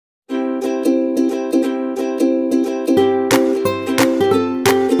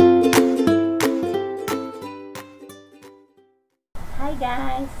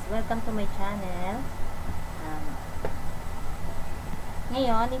Welcome to my channel.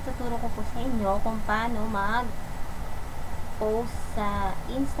 Ngayon, ituturo ko po sa inyo kung paano mag-post sa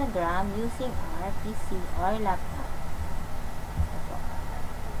Instagram using our PC or laptop. Ito.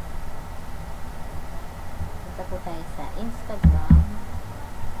 Punta po tayo sa Instagram.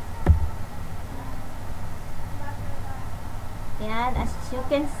 Yan, as you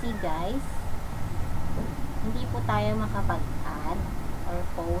can see guys, hindi po tayo makapag-add or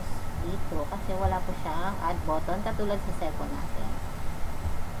post dito kasi wala po siyang add button katulad sa cellphone natin.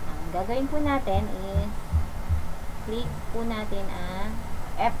 Ang gagawin po natin is click po natin ang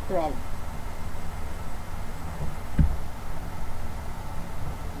F12.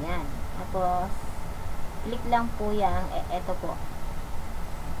 Yan. Tapos click lang po yung eto po.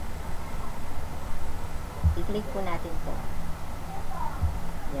 I-click po natin to.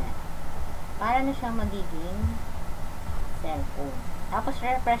 Yan. Para na siyang magiging cellphone. Tapos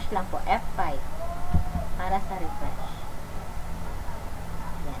refresh lang po. F5. Para sa refresh.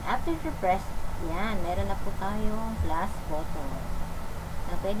 Yan. After refresh, yan. Meron na po tayong plus button.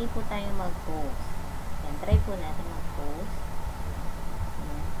 Na pwede po tayong mag-post. Yan. Try po natin mag-post.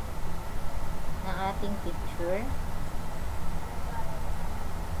 Yan. Ng ating picture.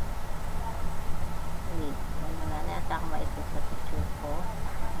 Wait. Wala na. Ata ako ma-post sa picture ko.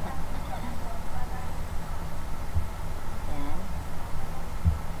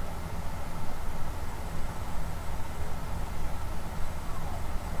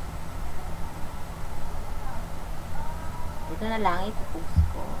 Ito na lang, ipopost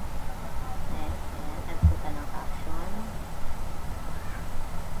ko. Ayan, add po ka ng caption.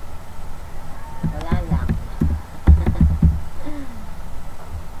 Wala lang.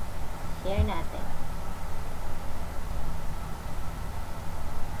 Share natin.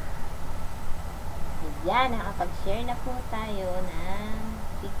 Ayan, nakapag-share na po tayo ng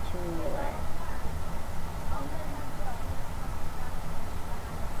picture.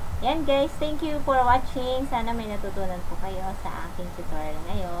 Yan guys, thank you for watching. Sana may natutunan po kayo sa aking tutorial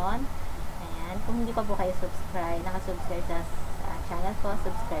ngayon. Ayan, kung hindi pa po kayo nakasubscribe sa channel ko,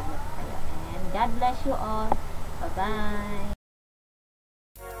 subscribe na po kayo. And God bless you all. Bye-bye!